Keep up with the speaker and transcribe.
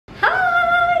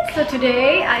So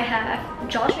today I have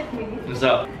Josh with me. What's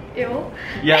up? Ew.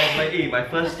 Yeah, my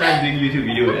first time doing YouTube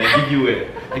video.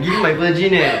 I give you my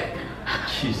virgin.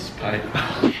 Jeez, pie.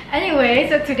 Anyway,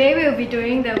 so today we will be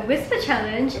doing the whisper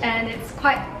challenge, and it's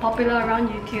quite popular around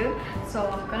YouTube. So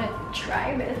I'm gonna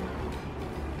try with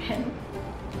him.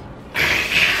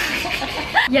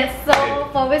 Yes, so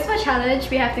for whisper challenge,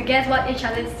 we have to guess what each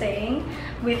other is saying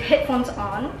with headphones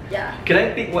on. Yeah. Can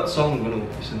I pick what song I'm gonna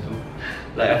listen to?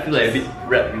 Like I feel like a bit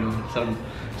rap, you know,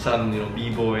 some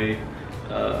b-boy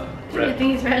rap. I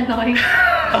think it's very annoying.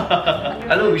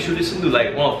 I know we should listen to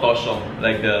like one of Tosh's songs,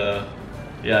 like the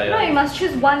No, you must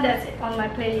choose one that's on my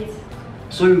playlist.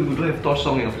 So you don't have Tosh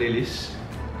song in your playlist,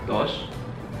 Tosh?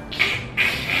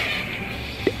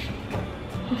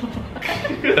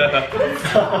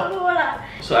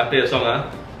 So I play a song, huh?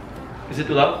 Is it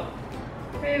too loud?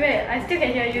 Wait, I still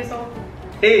can hear you, so...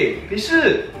 Hey, 没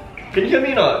事 can you hear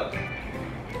me or not?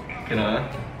 Cannot,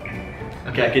 huh?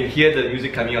 Okay, I can hear the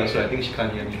music coming out, so I think she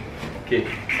can't hear me. Okay.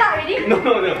 Start already? No.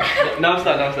 Now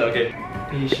start, okay.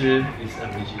 律师 is a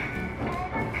midget.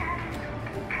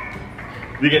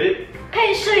 You get it?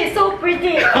 佩诗 is so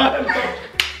pretty.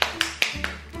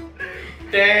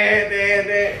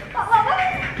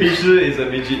 Peishi is a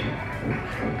midget.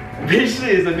 Peishi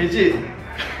is a midget.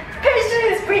 佩诗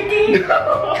is pretty.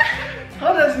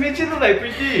 How does midget look like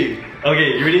pretty?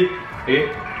 Okay, you ready? Okay.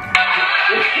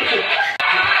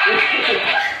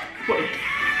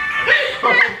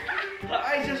 Her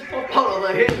eyes just pop out of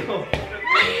her head. No.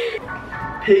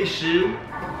 Peishi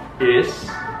is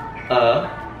a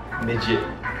midget.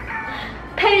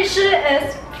 佩诗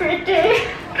is pretty.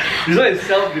 This one is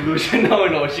self-delusion.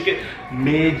 No, she can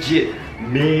midget.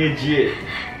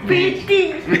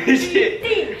 Pretty.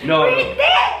 Midget. No.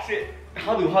 Pretty.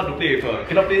 How to play with her?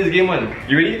 Cannot play this game one.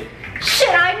 You ready? Shit,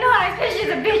 I know. I think she's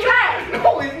a bitch, right?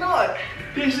 No, it's not.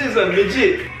 Peishi is a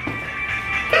midget.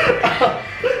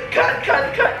 Cut.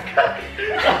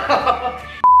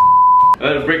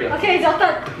 Break. Okay, it's your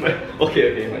turn.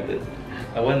 Okay, my turn.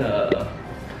 I want a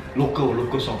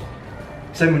local song.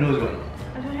 7 minutes one.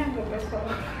 I don't have the best one.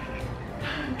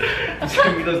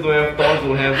 7 minutes don't have, Tosh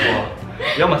don't have.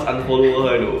 You must unfollow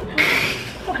her though.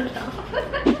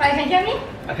 Right, can you hear me?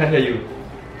 I can't hear you.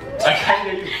 I can't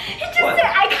hear you. He just said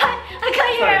I can't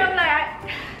hear him. I'm like,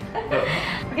 okay,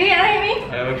 can you hear me?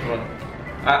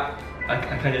 I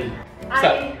can't hear you.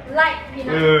 Start. I like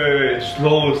peanut. Wait.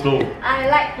 Slow. I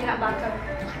like peanut butter.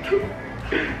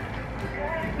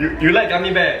 You like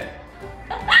gummy bear?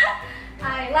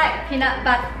 I like peanut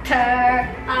butter.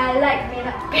 I like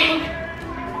peanut pink.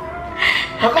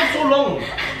 How come so long?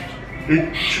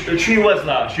 3 words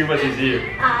lah. 3 words is it?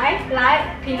 I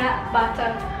like peanut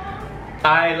butter.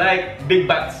 I like big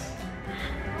butts.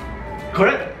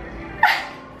 Correct?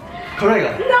 Correct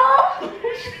ah? No!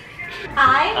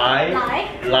 I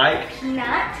like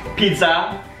peanut.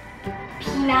 Pizza.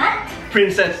 Peanut.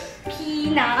 Princess.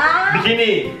 Peanut.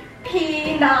 Bikini.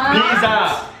 Peanut.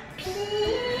 Pizza.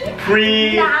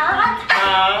 Peanut.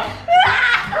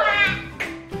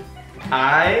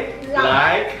 I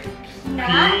like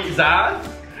pizzas.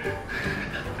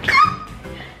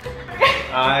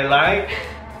 I like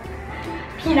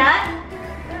Peanut.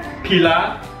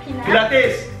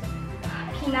 Pilates.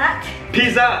 Peanut.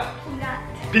 Pizza. Peanut.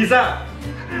 Pizza.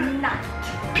 Nut.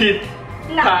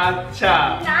 Pitacha.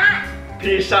 Nut.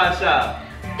 Pisasha.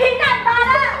 Peanut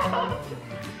butter.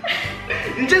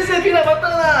 You just said peanut butter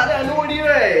lah. Then I know already,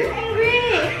 right?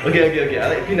 Angry. Okay. I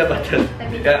like peanut butter.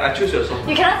 Yeah, I choose your song.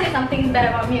 You cannot say something bad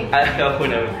about me.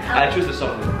 I choose the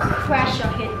song. Crash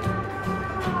your head.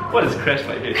 What is crash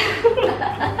my head?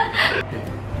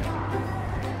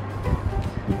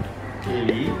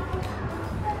 Haley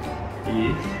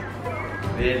is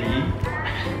very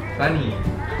funny.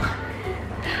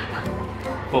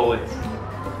 Forwards.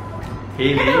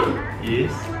 Haley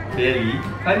is very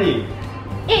funny.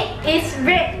 It is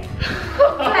red.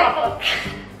 Black.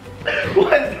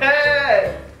 What's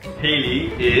that?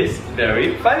 Haley is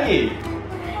very funny.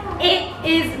 It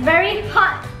is very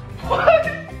hot. What?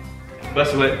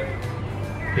 First word.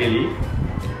 Haley.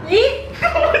 Yeet.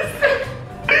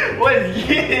 What is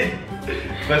yeet?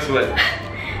 First word.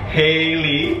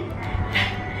 Haley.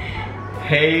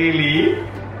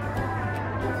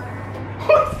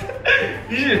 What's that?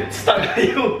 You should start by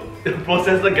you. The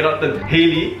processor cannot turn.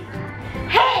 Haley.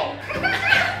 Hey.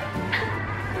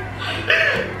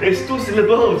 It's 2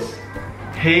 syllables.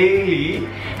 Haley.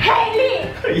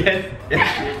 Yes.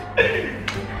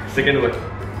 Second word.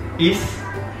 Is.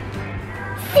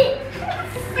 Sit.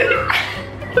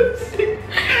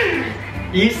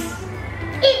 Is.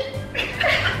 Eat.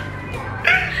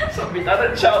 Submit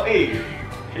another child. Okay.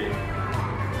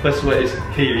 First word is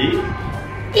Haley.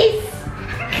 Is.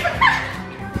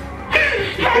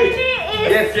 Haley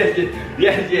is.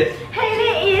 Yes.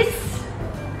 Haley is.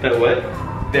 Third word,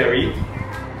 very.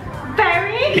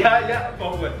 Very. Yeah.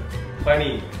 Fourth word,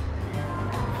 funny.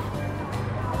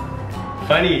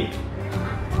 Funny.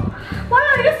 Why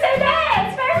don't you say that?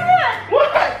 It's very good.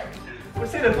 What? We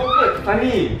say the fourth word,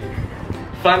 funny.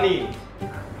 Funny.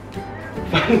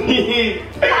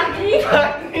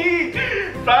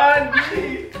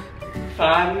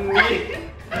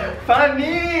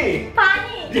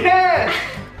 Funny. Yes.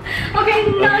 Okay,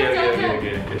 now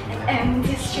Okay.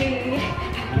 Empty street,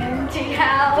 empty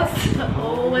house,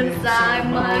 oh inside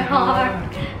my heart.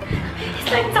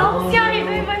 It's like 照相, you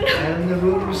don't even know. And the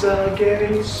rooms are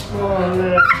getting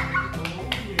smaller.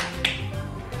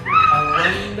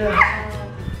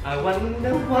 I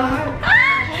wonder why.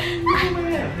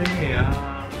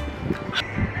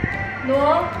 No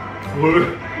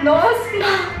mouth.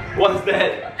 What's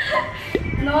that?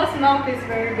 No's mouth is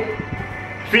very big.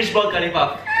 Fishball curry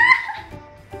puff.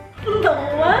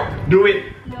 Noah. Do it.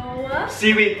 Noah.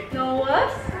 Seaweed.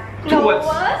 Noah's. Two words.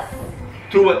 Noah's.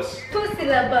 2 words. 2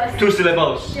 syllables. 2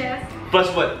 syllables. Yes.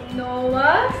 First word.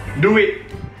 Noah's. Do it.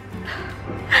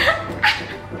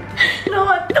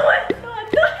 Noah, do it.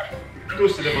 2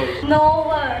 syllables.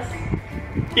 Noah's.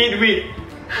 Eat with.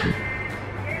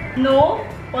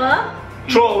 Noah.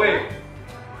 Throw away.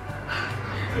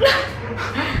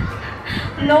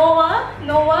 Noah.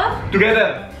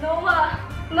 Together. Noah.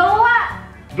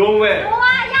 Nowhere.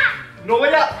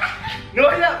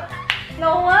 Yeah.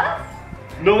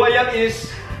 Nowhere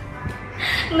is.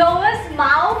 Noah's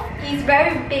mouth is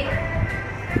very big.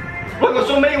 What got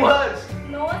so many words?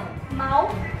 Noah's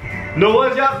mouth.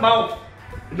 Noah's mouth.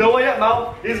 Noah's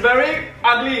mouth is very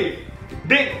ugly.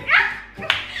 Big. You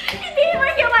didn't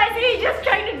even hear what I said, you're just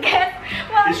trying to guess.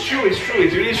 Well, It's true,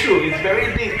 it's really true. It's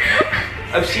very big.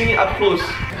 I've seen it up close.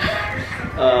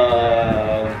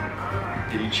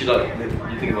 You chill out.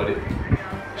 You think about it.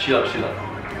 Chill out.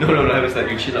 No, I haven't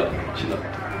started. You chill out.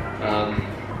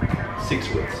 6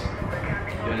 words.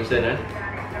 You understand, right?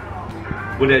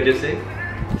 What did I just say?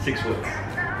 6 words.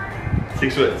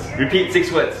 6 words. Repeat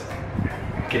 6 words.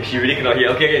 Okay, she really cannot hear.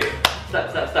 Okay.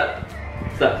 Start.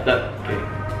 Okay.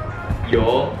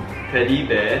 Your teddy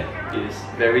bear is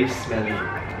very smelly.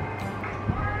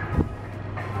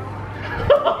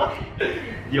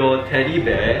 Your teddy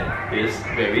bear is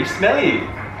very smelly.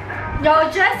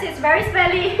 your dress is very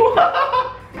smelly.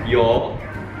 Your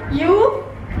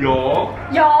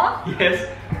yes,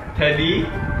 teddy,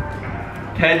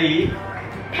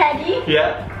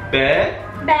 yeah, bear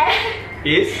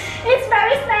is it's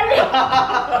very smelly.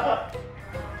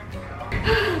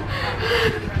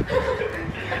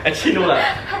 actually no lah.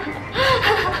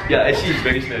 Yeah, actually it's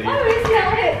very smelly. Why do we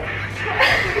smell it?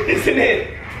 Isn't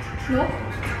it? No.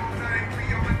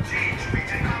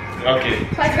 Okay.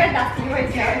 But it's very dusty, why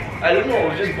you smell it? I don't know, I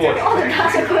was just bored. All the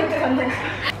dust are going to your nose.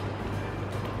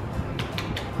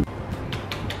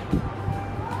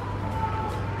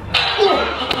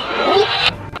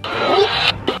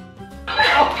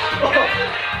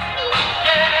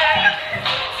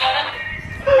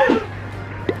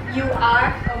 You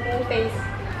are a mole face.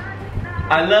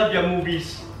 I love your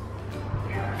movies.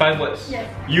 5 words. Yes.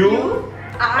 You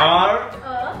are.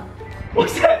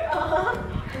 What's that?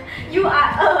 You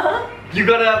are You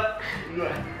gotta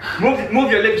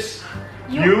move your lips.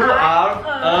 You are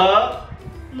a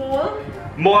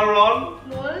moron.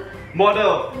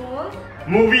 Model.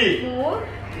 Movie.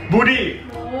 Booty.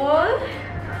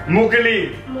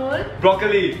 Mugli.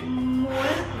 Broccoli.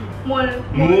 Mula.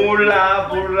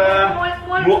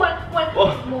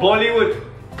 Bollywood.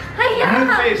 Moon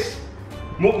face.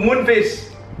 Moon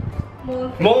face.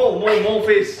 Mole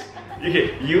face.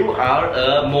 Okay, you are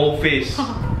a mole face.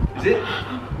 Is it?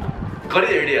 Got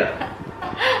it already?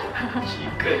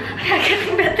 Chicken. I'm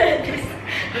getting better at this.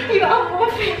 You are mole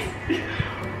face.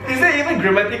 Is that even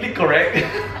grammatically correct?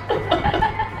 But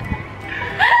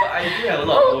I do have a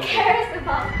lot of Who mole face. cares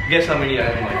about Guess how many I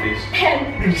have on my face?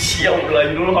 10? Siao lah,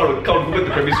 you don't know how to count. Go back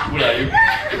to primary school lah, you.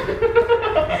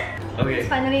 Okay. It's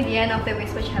finally the end of the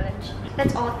whisper challenge.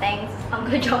 That's all, thanks,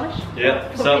 Uncle Josh. Yeah.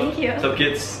 For being here. Some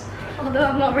kids. Although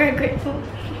I'm not very grateful.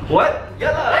 What?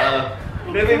 Yeah lah.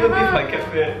 Never even pay my cab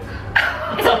fare.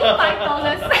 It's only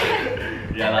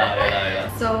 $5. Yeah.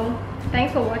 So,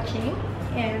 thanks for watching,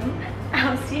 and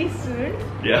I'll see you soon.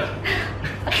 Yeah.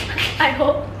 I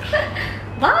hope.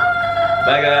 Bye!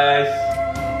 Bye guys.